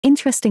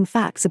Interesting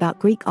facts about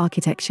Greek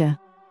architecture.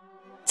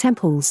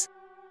 Temples.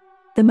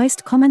 The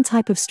most common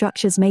type of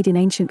structures made in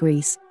ancient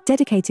Greece,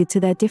 dedicated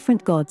to their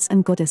different gods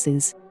and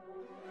goddesses.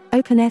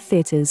 Open-air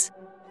theatres.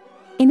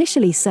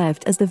 Initially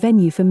served as the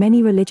venue for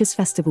many religious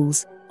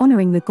festivals,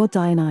 honoring the god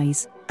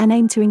Dionysus, and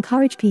aimed to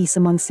encourage peace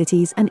among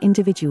cities and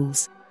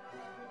individuals.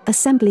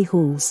 Assembly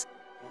halls.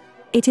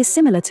 It is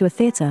similar to a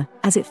theatre,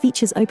 as it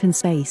features open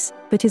space,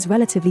 but is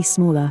relatively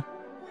smaller.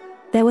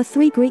 There were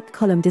 3 Greek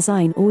column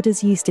design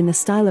orders used in the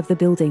style of the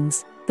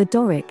buildings: the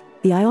Doric,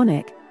 the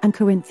Ionic, and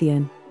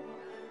Corinthian.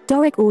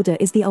 Doric order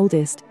is the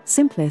oldest,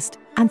 simplest,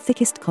 and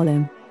thickest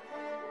column.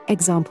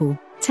 Example: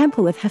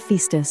 Temple of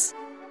Hephaestus.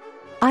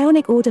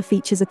 Ionic order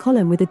features a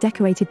column with a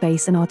decorated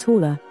base and are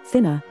taller,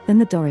 thinner, than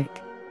the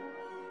Doric.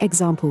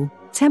 Example: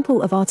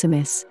 Temple of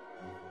Artemis.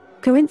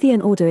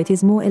 Corinthian order, it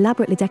is more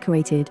elaborately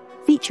decorated,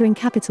 featuring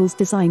capitals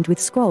designed with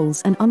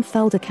scrolls and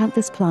unfurled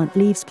acanthus plant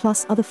leaves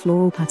plus other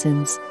floral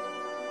patterns.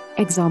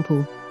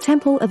 Example: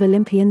 Temple of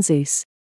Olympian Zeus.